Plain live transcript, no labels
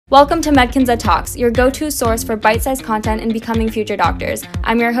Welcome to MedKinza Talks, your go-to source for bite-sized content in becoming future doctors.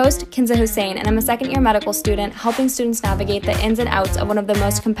 I'm your host, Kinza Hussein, and I'm a second-year medical student helping students navigate the ins and outs of one of the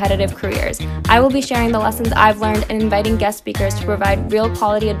most competitive careers. I will be sharing the lessons I've learned and inviting guest speakers to provide real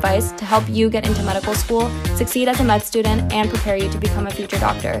quality advice to help you get into medical school, succeed as a med student, and prepare you to become a future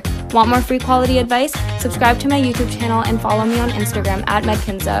doctor. Want more free quality advice? Subscribe to my YouTube channel and follow me on Instagram at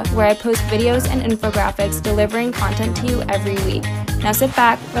MedKinza, where I post videos and infographics delivering content to you every week. Now sit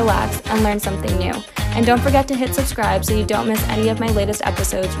back, relax, and learn something new. And don't forget to hit subscribe so you don't miss any of my latest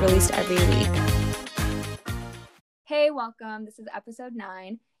episodes released every week. Hey, welcome. This is episode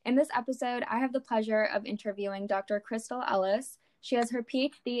 9. In this episode, I have the pleasure of interviewing Dr. Crystal Ellis. She has her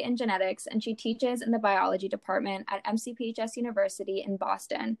PhD in genetics, and she teaches in the biology department at MCPHS University in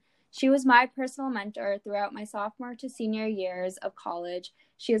Boston. She was my personal mentor throughout my sophomore to senior years of college.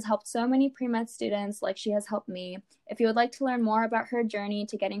 She has helped so many pre-med students like she has helped me. If you would like to learn more about her journey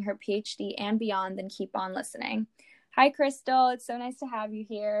to getting her PhD and beyond, then keep on listening. Hi, Crystal. It's so nice to have you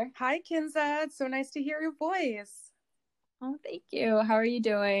here. Hi, Kinza. It's so nice to hear your voice. Oh, thank you. How are you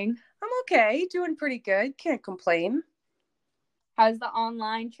doing? I'm okay. Doing pretty good. Can't complain. How's the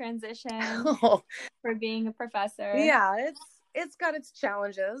online transition for being a professor? Yeah, it's got its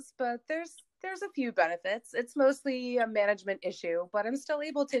challenges, but there's a few benefits. It's mostly a management issue, but I'm still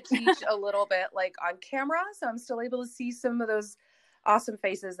able to teach a little bit like on camera, so I'm still able to see some of those awesome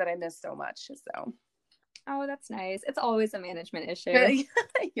faces that I miss so much. So, oh, that's nice. It's always a management issue.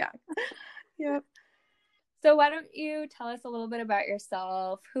 Yeah. Yep. So why don't you tell us a little bit about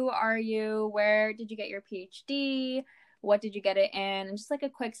yourself? Who are you? Where did you get your PhD? What did you get it in? And just like a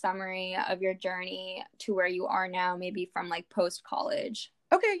quick summary of your journey to where you are now, maybe from like post-college.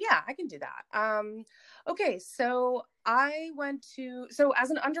 Okay, yeah, I can do that. Okay, so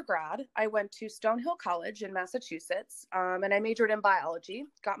as an undergrad, I went to Stonehill College in Massachusetts, and I majored in biology,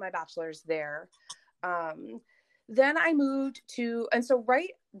 got my bachelor's there. Then I moved and so right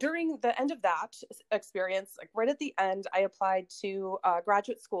during the end of that experience, like right at the end, I applied to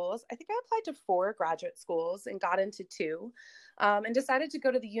graduate schools. I think I applied to 4 graduate schools and got into 2, and decided to go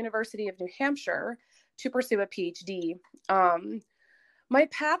to the University of New Hampshire to pursue a PhD. My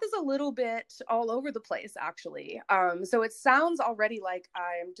path is a little bit all over the place, actually. So it sounds already like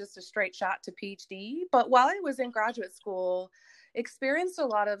I'm just a straight shot to PhD, but while I was in graduate school, experienced a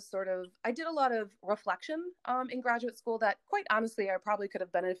lot of I did a lot of reflection in graduate school that quite honestly, I probably could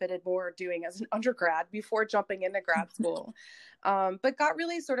have benefited more doing as an undergrad before jumping into grad school, but got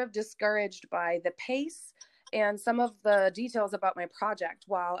really sort of discouraged by the pace and some of the details about my project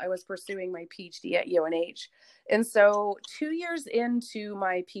while I was pursuing my PhD at UNH. And so 2 years into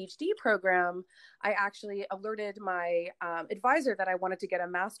my PhD program, I actually alerted my advisor that I wanted to get a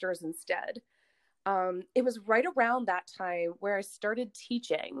master's instead. It was right around that time where I started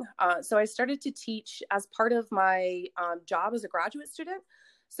teaching. So I started to teach as part of my job as a graduate student.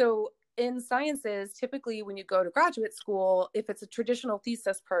 So in sciences, typically when you go to graduate school, if it's a traditional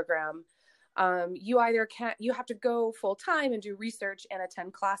thesis program, you have to go full time and do research and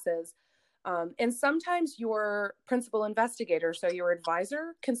attend classes. And sometimes your principal investigator, so your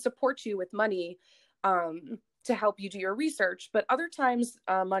advisor, can support you with money to help you do your research, but other times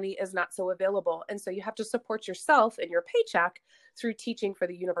money is not so available. And so you have to support yourself and your paycheck through teaching for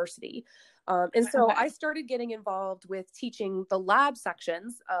the university. And so I started getting involved with teaching the lab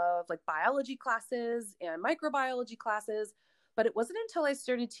sections of like biology classes and microbiology classes, but it wasn't until I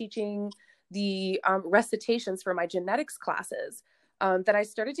started teaching the recitations for my genetics classes that I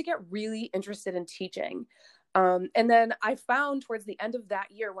started to get really interested in teaching. And then I found towards the end of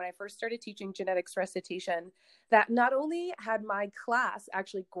that year, when I first started teaching genetics recitation, that not only had my class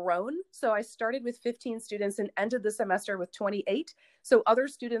actually grown, so I started with 15 students and ended the semester with 28. So other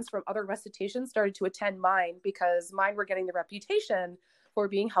students from other recitations started to attend mine because mine were getting the reputation for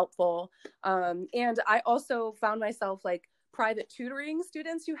being helpful. And I also found myself like private tutoring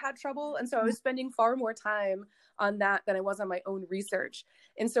students who had trouble. And so I was spending far more time on that than I was on my own research.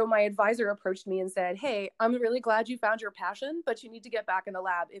 And so my advisor approached me and said, "Hey, I'm really glad you found your passion, but you need to get back in the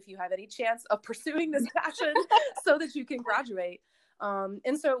lab if you have any chance of pursuing this passion so that you can graduate."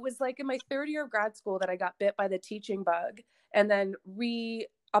 And so it was like in my 3rd year of grad school that I got bit by the teaching bug and then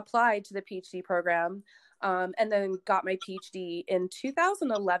reapplied to the PhD program. And then got my PhD in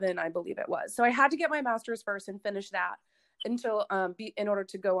 2011, I believe it was. So I had to get my master's first and finish that until in order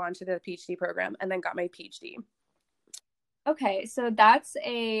to go on to the PhD program, and then got my PhD. Okay, so that's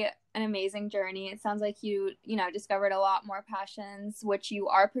an amazing journey. It sounds like you discovered a lot more passions, which you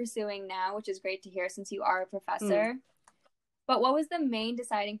are pursuing now, which is great to hear since you are a professor. But what was the main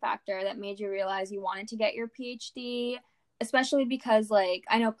deciding factor that made you realize you wanted to get your PhD? especially because like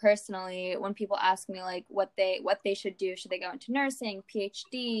I know personally when people ask me like what they should do, should they go into nursing,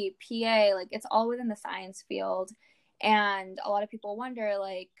 PhD, PA, like it's all within the science field. And a lot of people wonder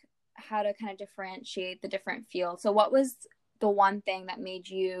like how to kind of differentiate the different fields. So what was the one thing that made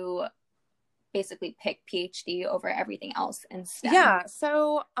you basically pick PhD over everything else in STEM? Yeah.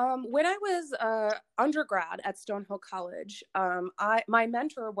 So when I was undergrad at Stonehill College, my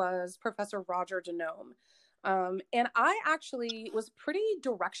mentor was Professor Roger Denome. And I actually was pretty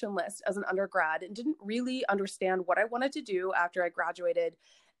directionless as an undergrad and didn't really understand what I wanted to do after I graduated,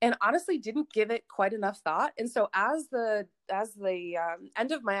 and honestly didn't give it quite enough thought. And so as the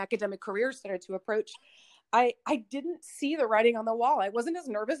end of my academic career started to approach, I didn't see the writing on the wall. I wasn't as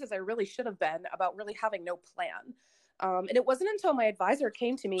nervous as I really should have been about really having no plan. And it wasn't until my advisor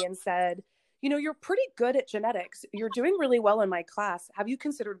came to me and said, you know, you're pretty good at genetics. You're doing really well in my class. Have you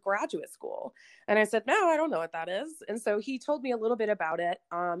considered graduate school? And I said, no, I don't know what that is. And so he told me a little bit about it.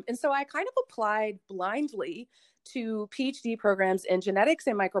 And so I kind of applied blindly to PhD programs in genetics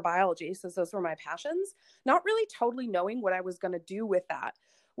and microbiology, since those were my passions, not really totally knowing what I was going to do with that,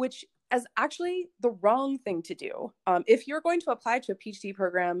 which is actually the wrong thing to do. If you're going to apply to a PhD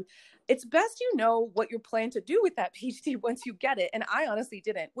program, it's best you know what you're planning to do with that PhD once you get it. And I honestly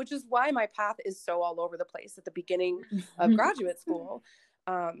didn't, which is why my path is so all over the place at the beginning of graduate school.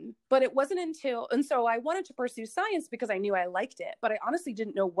 But it wasn't until, and so I wanted to pursue science because I knew I liked it, but I honestly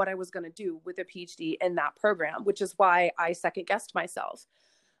didn't know what I was going to do with a PhD in that program, which is why I second guessed myself.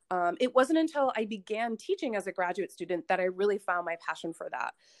 It wasn't until I began teaching as a graduate student that I really found my passion for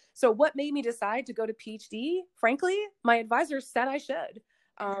that. So what made me decide to go to PhD? Frankly, my advisor said I should.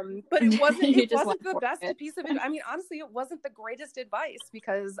 But it wasn't the best piece of it. I mean, honestly, it wasn't the greatest advice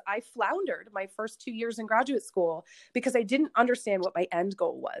because I floundered my first 2 years in graduate school because I didn't understand what my end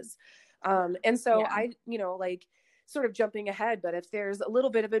goal was. And so I, you know, like sort of jumping ahead, but if there's a little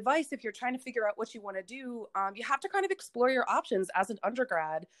bit of advice, if you're trying to figure out what you want to do, you have to kind of explore your options as an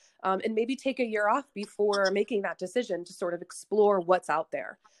undergrad, and maybe take a year off before making that decision to sort of explore what's out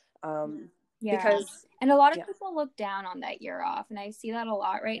there. Because and a lot of people look down on that year off, and I see that a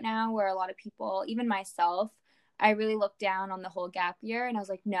lot right now where a lot of people, even myself, I really look down on the whole gap year, and I was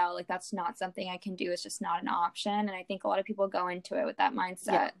like, no, like that's not something I can do. It's just not an option. And I think a lot of people go into it with that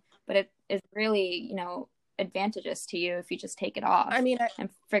mindset, but it is really, you know, advantageous to you if you just take it off. I mean, and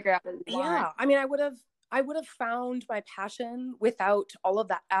figure out what you want. I mean, I would have found my passion without all of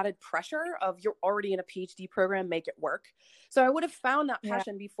that added pressure of you're already in a PhD program, make it work. So I would have found that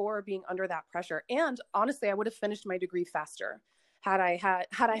passion before being under that pressure. And honestly, I would have finished my degree faster had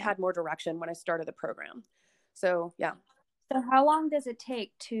I had more direction when I started the program. So, yeah. So how long does it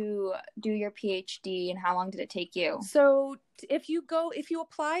take to do your PhD, and how long did it take you? So if you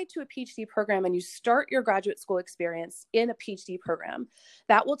apply to a PhD program and you start your graduate school experience in a PhD program,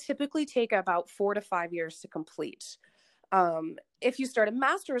 that will typically take about 4 to 5 years to complete. If you start a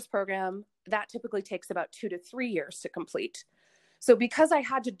master's program, that typically takes about 2 to 3 years to complete. So because I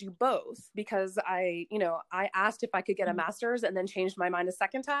had to do both, because I asked if I could get a master's and then changed my mind a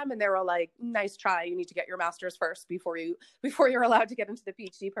second time, and they were like, nice try. You need to get your master's first before you're allowed to get into the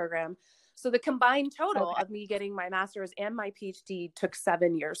PhD program. So the combined total of me getting my master's and my PhD took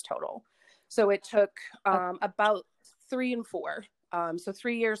 7 years total. So it took about 3 and 4. So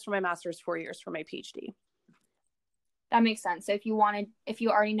 3 years for my master's, 4 years for my PhD. That makes sense. So if you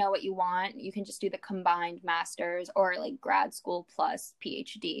already know what you want, you can just do the combined master's or like grad school plus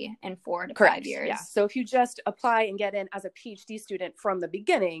PhD in 4 to 5 years. Yeah. So if you just apply and get in as a PhD student from the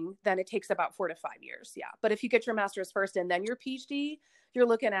beginning, then it takes about 4 to 5 years. Yeah. But if you get your master's first and then your PhD, you're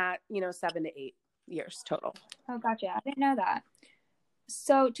looking at, 7 to 8 years total. Oh, gotcha. I didn't know that.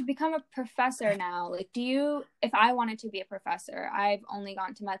 So to become a professor now, like if I wanted to be a professor, I've only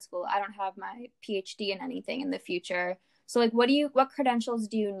gone to med school. I don't have my PhD in anything in the future. So like, what credentials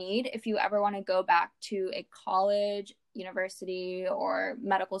do you need if you ever want to go back to a college, university, or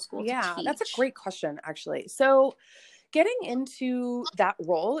medical school to teach? That's a great question, actually. So getting into that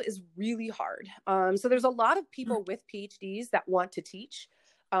role is really hard. So there's a lot of people with PhDs that want to teach,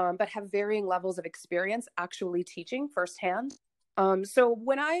 but have varying levels of experience actually teaching firsthand. So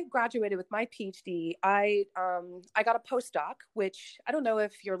when I graduated with my PhD, I got a postdoc, which I don't know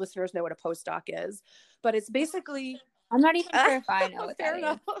if your listeners know what a postdoc is, but it's basically... I'm not even sure if I know what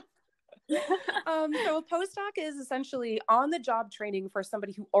that is. So a postdoc is essentially on-the-job training for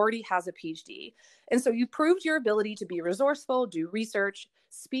somebody who already has a PhD. And so you proved your ability to be resourceful, do research,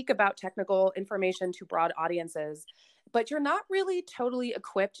 speak about technical information to broad audiences, but you're not really totally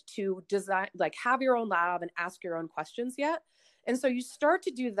equipped to design, like have your own lab and ask your own questions yet. And so you start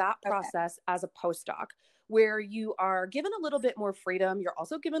to do that process as a postdoc, where you are given a little bit more freedom. You're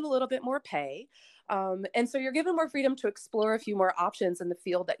also given a little bit more pay. And so you're given more freedom to explore a few more options in the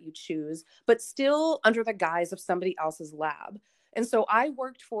field that you choose, but still under the guise of somebody else's lab. And so I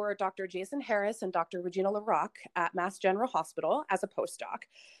worked for Dr. Jason Harris and Dr. Regina LaRocque at Mass General Hospital as a postdoc.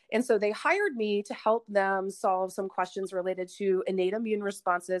 And so they hired me to help them solve some questions related to innate immune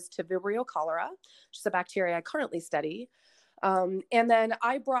responses to Vibrio cholera, which is a bacteria I currently study. And then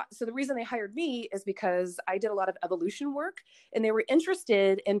so the reason they hired me is because I did a lot of evolution work, and they were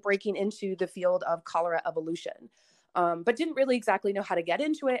interested in breaking into the field of cholera evolution, but didn't really exactly know how to get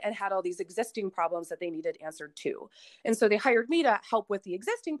into it and had all these existing problems that they needed answered too. And so they hired me to help with the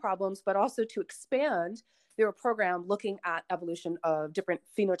existing problems, but also to expand their program looking at evolution of different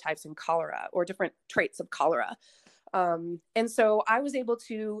phenotypes in cholera or different traits of cholera. And so I was able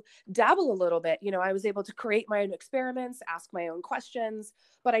to dabble a little bit. I was able to create my own experiments, ask my own questions,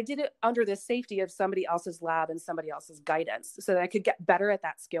 but I did it under the safety of somebody else's lab and somebody else's guidance so that I could get better at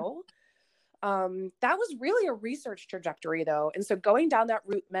that skill. That was really a research trajectory though. And so going down that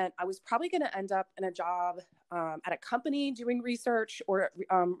route meant I was probably going to end up in a job at a company doing research or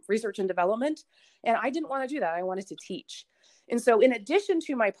research and development. And I didn't want to do that. I wanted to teach. And so in addition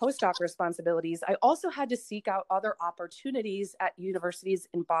to my postdoc responsibilities, I also had to seek out other opportunities at universities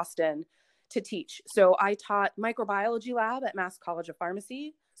in Boston to teach. So I taught microbiology lab at Mass College of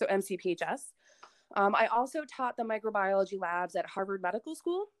Pharmacy, so MCPHS. I also taught the microbiology labs at Harvard Medical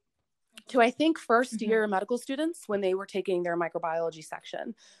School to, I think, first year medical students when they were taking their microbiology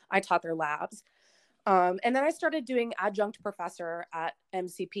section. I taught their labs. And then I started doing adjunct professor at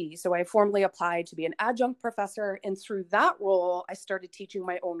MCP. So I formally applied to be an adjunct professor. And through that role, I started teaching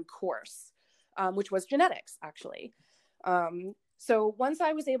my own course, which was genetics, actually. So once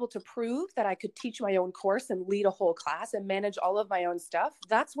I was able to prove that I could teach my own course and lead a whole class and manage all of my own stuff,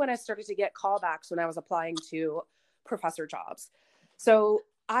 that's when I started to get callbacks when I was applying to professor jobs. So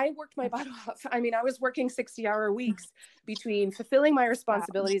I worked my butt off. I mean, I was working 60-hour weeks between fulfilling my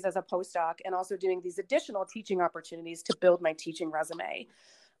responsibilities as a postdoc and also doing these additional teaching opportunities to build my teaching resume.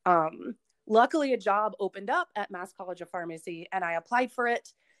 Luckily, a job opened up at Mass College of Pharmacy and I applied for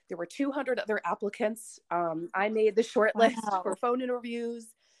it. There were 200 other applicants. I made the short list for phone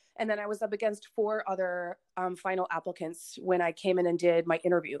interviews. And then I was up against 4 other final applicants when I came in and did my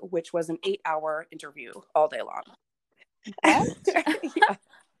interview, which was an 8-hour interview all day long. Yeah.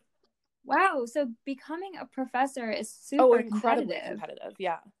 Wow. So becoming a professor is super incredibly competitive.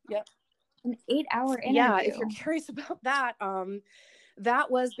 Yeah. Yep. An 8-hour interview. Yeah. If you're curious about that,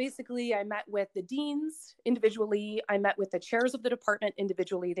 that was basically, I met with the deans individually. I met with the chairs of the department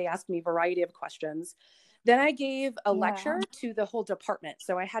individually. They asked me a variety of questions. Then I gave a lecture to the whole department.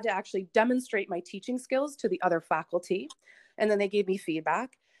 So I had to actually demonstrate my teaching skills to the other faculty. And then they gave me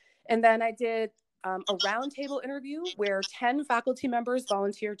feedback. And then I did a roundtable interview where 10 faculty members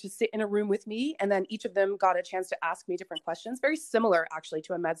volunteered to sit in a room with me. And then each of them got a chance to ask me different questions, very similar actually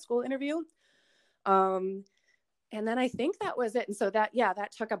to a med school interview. And then I think that was it. And so that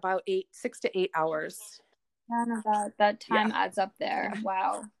took about 6 to 8 hours. That time adds up there. Yeah.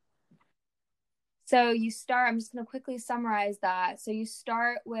 Wow. So I'm just going to quickly summarize that. So you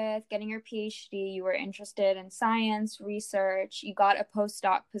start with getting your PhD. You were interested in science, research. You got a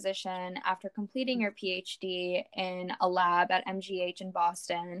postdoc position after completing your PhD in a lab at MGH in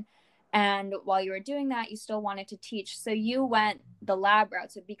Boston. And while you were doing that, you still wanted to teach. So you went the lab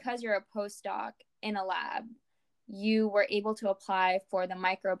route. So because you're a postdoc in a lab, you were able to apply for the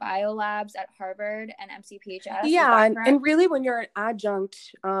microbiome labs at Harvard and MCPHS. Yeah, and really when you're an adjunct,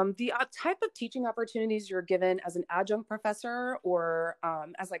 the type of teaching opportunities you're given as an adjunct professor or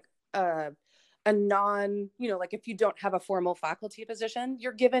as like a non, like if you don't have a formal faculty position,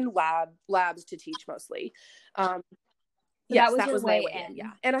 you're given labs to teach mostly. Yes, that was my way in.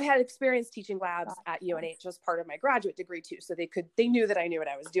 Yeah. And I had experience teaching labs at UNH as part of my graduate degree too. So they knew that I knew what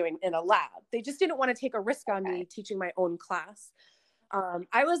I was doing in a lab. They just didn't want to take a risk on me teaching my own class.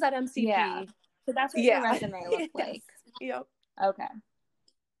 I was at MCP. Yeah. So that's what your resume looked like. Yep. Okay.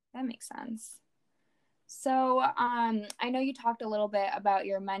 That makes sense. So I know you talked a little bit about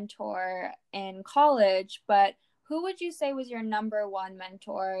your mentor in college, but who would you say was your number one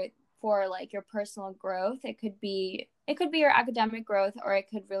mentor for like your personal growth? It could be your academic growth, or it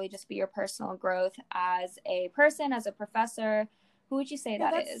could really just be your personal growth as a person, as a professor. Who would you say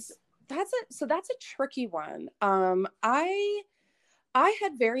that is? That's a tricky one. I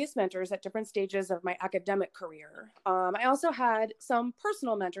had various mentors at different stages of my academic career. I also had some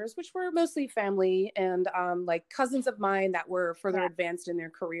personal mentors, which were mostly family and like cousins of mine that were further advanced in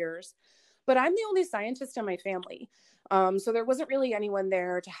their careers. But I'm the only scientist in my family. So there wasn't really anyone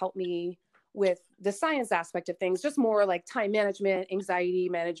there to help me with the science aspect of things, just more like time management, anxiety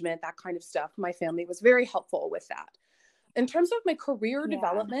management, that kind of stuff. My family was very helpful with that. In terms of my career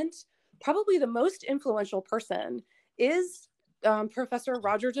development, probably the most influential person is Professor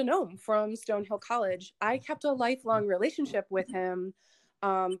Roger Genome from Stonehill College. I kept a lifelong relationship with him,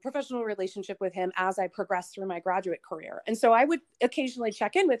 professional relationship with him as I progressed through my graduate career. And so I would occasionally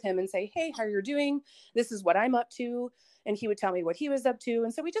check in with him and say, hey, how are you doing? This is what I'm up to. And he would tell me what he was up to.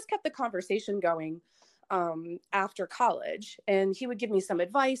 And so we just kept the conversation going after college. And he would give me some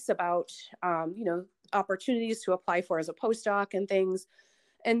advice about, opportunities to apply for as a postdoc and things.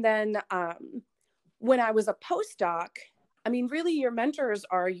 And then when I was a postdoc, I mean, really your mentors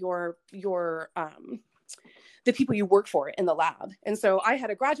are the people you work for in the lab. And so I had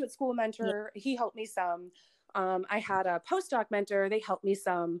a graduate school mentor. He helped me some. I had a postdoc mentor. They helped me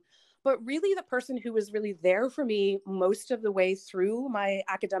some. But really the person who was really there for me most of the way through my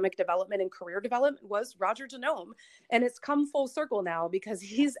academic development and career development was Roger Genome. And it's come full circle now because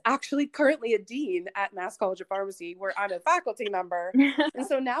he's actually currently a dean at Mass College of Pharmacy, where I'm a faculty member. And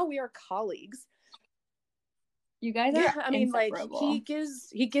so now we are colleagues. You guys are inseparable. Like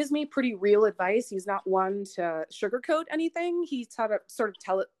he gives me pretty real advice. He's not one to sugarcoat anything. He sort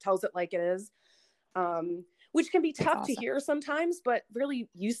of tells it like it is. Which can be tough to hear sometimes, but really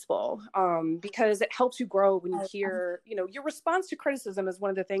useful because it helps you grow when you hear, your response to criticism is one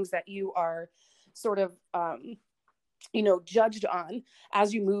of the things that you are sort of, judged on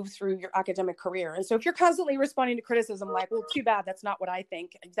as you move through your academic career. And so if you're constantly responding to criticism, like, well, too bad, that's not what I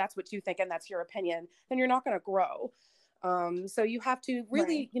think, that's what you think, and that's your opinion, then you're not going to grow. So you have to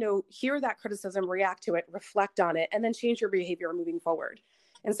really, hear that criticism, react to it, reflect on it, and then change your behavior moving forward.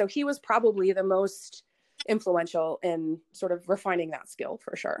 And so he was probably the most influential in sort of refining that skill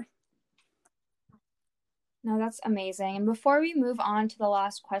for sure. No, that's amazing. And before we move on to the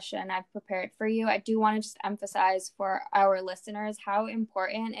last question I've prepared for you, I do want to just emphasize for our listeners how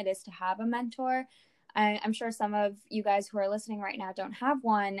important it is to have a mentor. I'm sure some of you guys who are listening right now don't have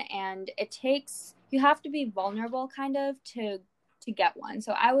one, and you have to be vulnerable kind of to get one.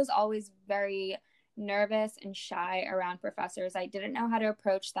 So I was always very nervous and shy around professors. I didn't know how to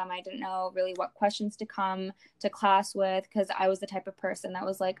approach them. I didn't know really what questions to come to class with because I was the type of person that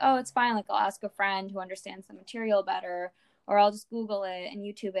was like, oh, it's fine. Like I'll ask a friend who understands the material better, or I'll just Google it and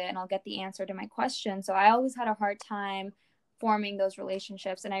YouTube it and I'll get the answer to my question. So I always had a hard time forming those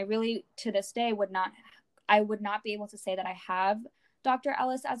relationships. And I really, to this day, would not be able to say that I have Dr.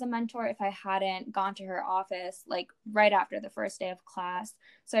 Ellis as a mentor if I hadn't gone to her office like right after the first day of class.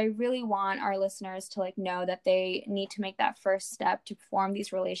 So I really want our listeners to know that they need to make that first step to form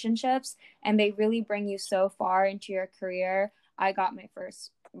these relationships, and they really bring you so far into your career. I got my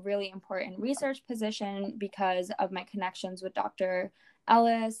first really important research position because of my connections with Dr.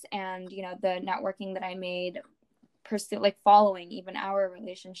 Ellis and, the networking that I made following even our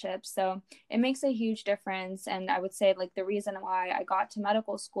relationship. So it makes a huge difference. And I would say the reason why I got to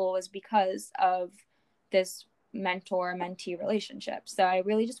medical school was because of this mentor-mentee relationship. So I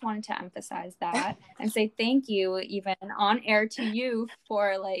really just wanted to emphasize that and say thank you even on air to you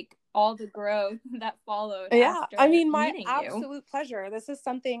for all the growth that followed. Yeah, I mean, my absolute pleasure. This is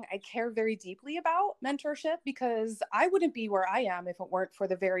something I care very deeply about, mentorship, because I wouldn't be where I am if it weren't for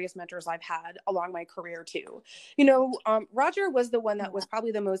the various mentors I've had along my career too. Roger was the one that was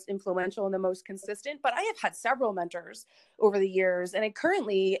probably the most influential and the most consistent, but I have had several mentors over the years. And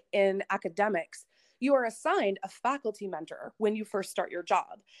currently in academics, you are assigned a faculty mentor when you first start your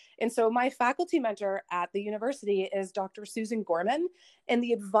job. And so my faculty mentor at the university is Dr. Susan Gorman. And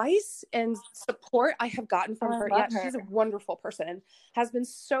the advice and support I have gotten from her, she's a wonderful person, has been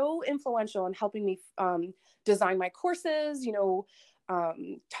so influential in helping me design my courses,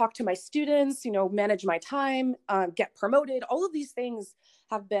 talk to my students, manage my time, get promoted. All of these things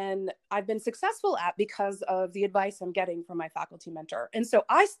I've been successful at because of the advice I'm getting from my faculty mentor. And so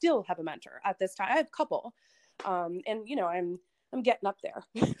I still have a mentor at this time. I have a couple, and I'm getting up there.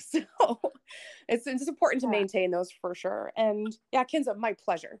 So it's important to maintain those for sure. And yeah, Kinza, my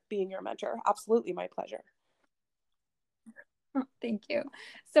pleasure being your mentor. Absolutely my pleasure. Thank you.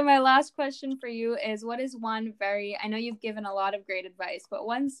 So my last question for you is, I know you've given a lot of great advice, but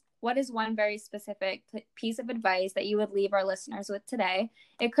what is one very specific piece of advice that you would leave our listeners with today?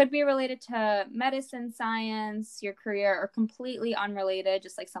 It could be related to medicine, science, your career, or completely unrelated,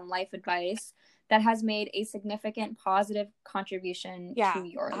 just some life advice that has made a significant positive contribution to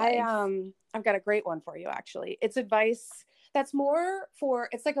your life. I've got a great one for you, actually. It's advice that's more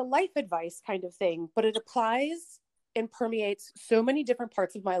it's like a life advice kind of thing, but it applies and permeates so many different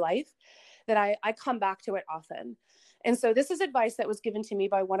parts of my life that I come back to it often. And so this is advice that was given to me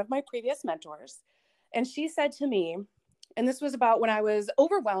by one of my previous mentors. And she said to me, and this was about when I was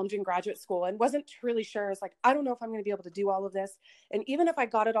overwhelmed in graduate school and wasn't really sure. It's like, I don't know if I'm going to be able to do all of this. And even if I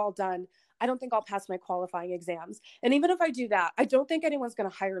got it all done, I don't think I'll pass my qualifying exams. And even if I do that, I don't think anyone's going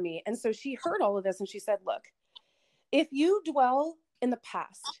to hire me. And so she heard all of this and she said, look, if you dwell in the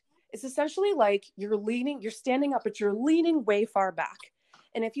past, it's essentially like you're standing up, but you're leaning way far back.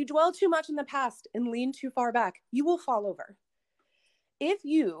 And if you dwell too much in the past and lean too far back, you will fall over. If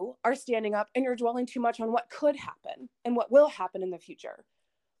you are standing up and you're dwelling too much on what could happen and what will happen in the future,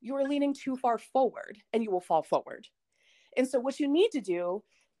 you are leaning too far forward and you will fall forward. And so what you need to do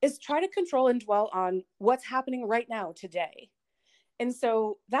is try to control and dwell on what's happening right now, today. And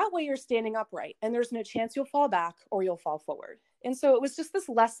so that way you're standing upright and there's no chance you'll fall back or you'll fall forward. And so it was just this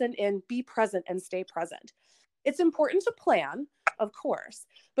lesson in be present and stay present. It's important to plan, of course,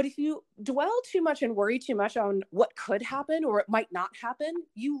 but if you dwell too much and worry too much on what could happen or it might not happen,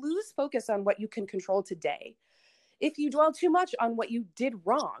 you lose focus on what you can control today. If you dwell too much on what you did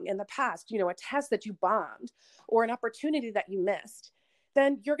wrong in the past, a test that you bombed or an opportunity that you missed,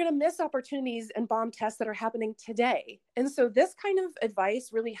 then you're going to miss opportunities and bomb tests that are happening today. And so this kind of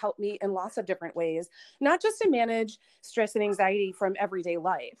advice really helped me in lots of different ways, not just to manage stress and anxiety from everyday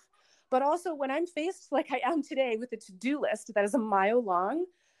life, but also when I'm faced like I am today with a to-do list that is a mile long,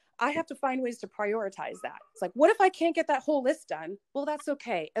 I have to find ways to prioritize that. It's like, what if I can't get that whole list done? Well, that's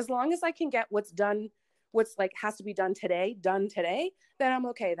okay. As long as I can get what's like has to be done today, then I'm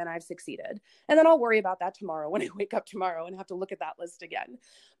okay. Then I've succeeded. And then I'll worry about that tomorrow when I wake up tomorrow and have to look at that list again.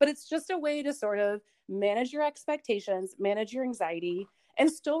 But it's just a way to sort of manage your expectations, manage your anxiety, and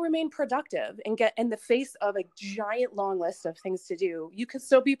still remain productive and get in the face of a giant long list of things to do. You can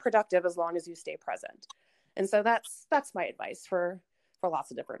still be productive as long as you stay present. And so that's my advice for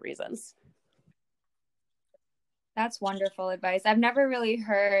lots of different reasons. That's wonderful advice. I've never really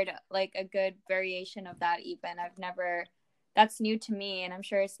heard like a good variation of that even. That's new to me, and I'm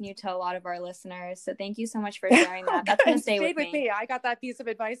sure it's new to a lot of our listeners. So thank you so much for sharing that. That's going to stay with me. I got that piece of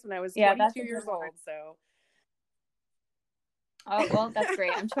advice when I was 22 years old. So. Oh, well, that's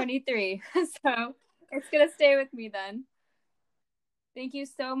great. I'm 23, so it's going to stay with me then. Thank you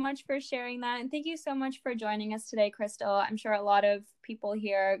so much for sharing that. And thank you so much for joining us today, Crystal. I'm sure a lot of people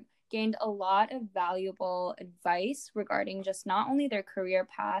here gained a lot of valuable advice regarding just not only their career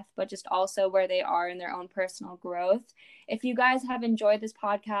path, but just also where they are in their own personal growth. If you guys have enjoyed this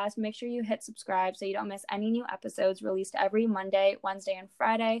podcast, make sure you hit subscribe so you don't miss any new episodes released every Monday, Wednesday, and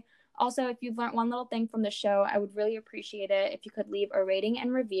Friday. Also, if you've learned one little thing from the show, I would really appreciate it if you could leave a rating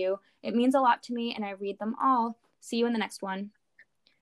and review. It means a lot to me, and I read them all. See you in the next one.